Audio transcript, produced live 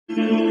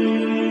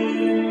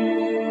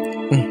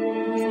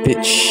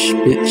Bitch.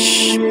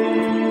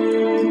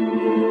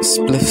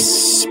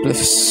 Spliffs.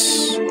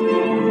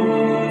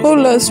 Whole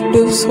lot of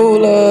spliffs, whole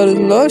lot of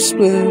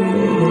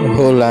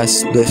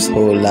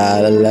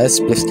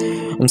spliffs.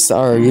 I'm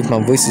sorry if my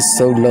voice is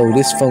so low.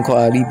 This phone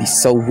quality be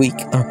so weak,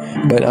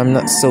 but I'm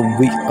not so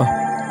weak.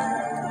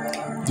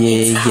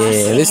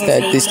 Yeah. This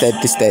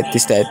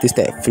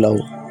that flow.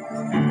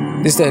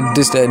 This that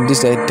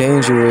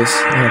dangerous.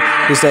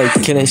 This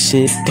that killing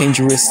shit,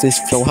 dangerous. This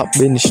flow hop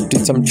in the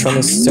streets. I'm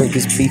tryna serve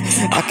this beef.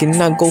 I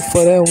cannot go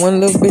for that one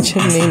little bitch.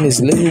 Her name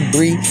is Little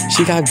Bree.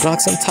 She got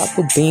Glocks on top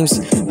of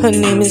beams. Her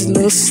name is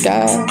Lil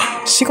Sky.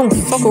 She gon'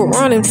 fuck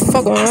around and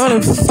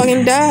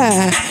fucking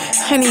die.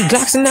 I need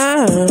Glocks and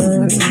I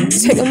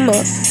take 'em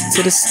up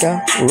to the sky.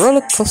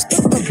 Roller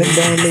coaster up and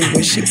down. They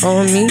wish she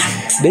on me.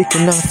 They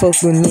cannot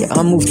fuck with me.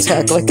 I move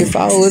tack like if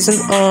I was an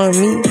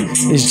army.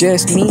 It's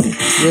just me.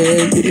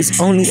 Yeah, it's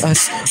only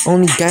us.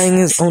 Only gang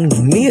is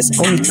only me. It's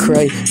only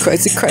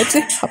crazy.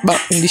 Hop out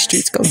in the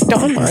streets, go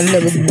dumb. I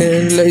never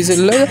been lazy.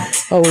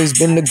 Always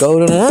been the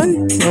golden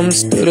one. I'm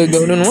still the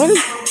golden one.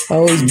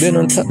 Always been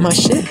on top of my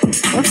shit.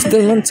 I'm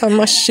still on top of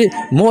my shit.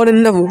 More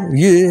than ever.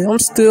 Yeah, I'm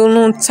still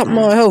on top of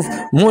my health.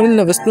 More than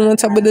ever. Still on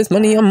top of this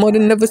money. I'm more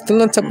than ever.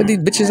 Still on top of these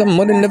bitches. I'm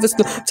more than ever.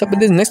 Still on top of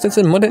this next.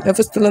 I'm more than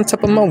ever. Still on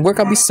top of my work.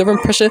 I be serving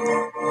pressure.